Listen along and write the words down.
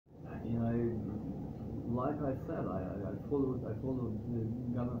like I said, I followed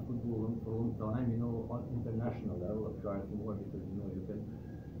Ghana football for a long time. You know, on international level, of course, more because you know you can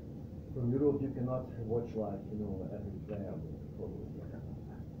from Europe you cannot watch like you know every player follow.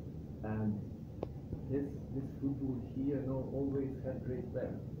 And this football here, you know, always had great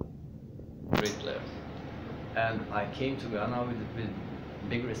players. Great players. And I came to Ghana with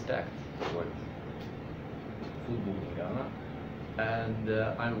big respect for football in Ghana. And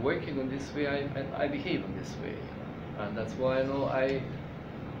I'm working on this way, and I behave in this way. And that's why, you know,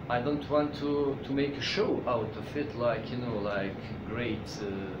 I don't want to make a show out of it, like, you know, like great,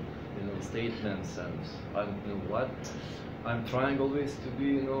 you know, statements and I don't know what. I'm trying always to be,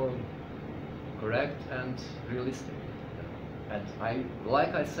 you know, correct and realistic. And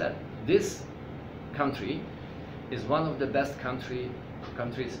like I said, this country is one of the best countries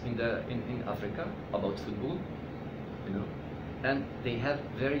in Africa about football, you know, and they have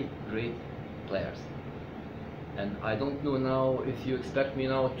very great players. And I don't know now if you expect me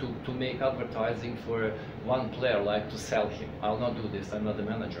now to make advertising for one player, like to sell him. I'll not do this. I'm not the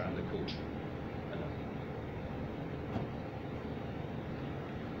manager. I'm the coach.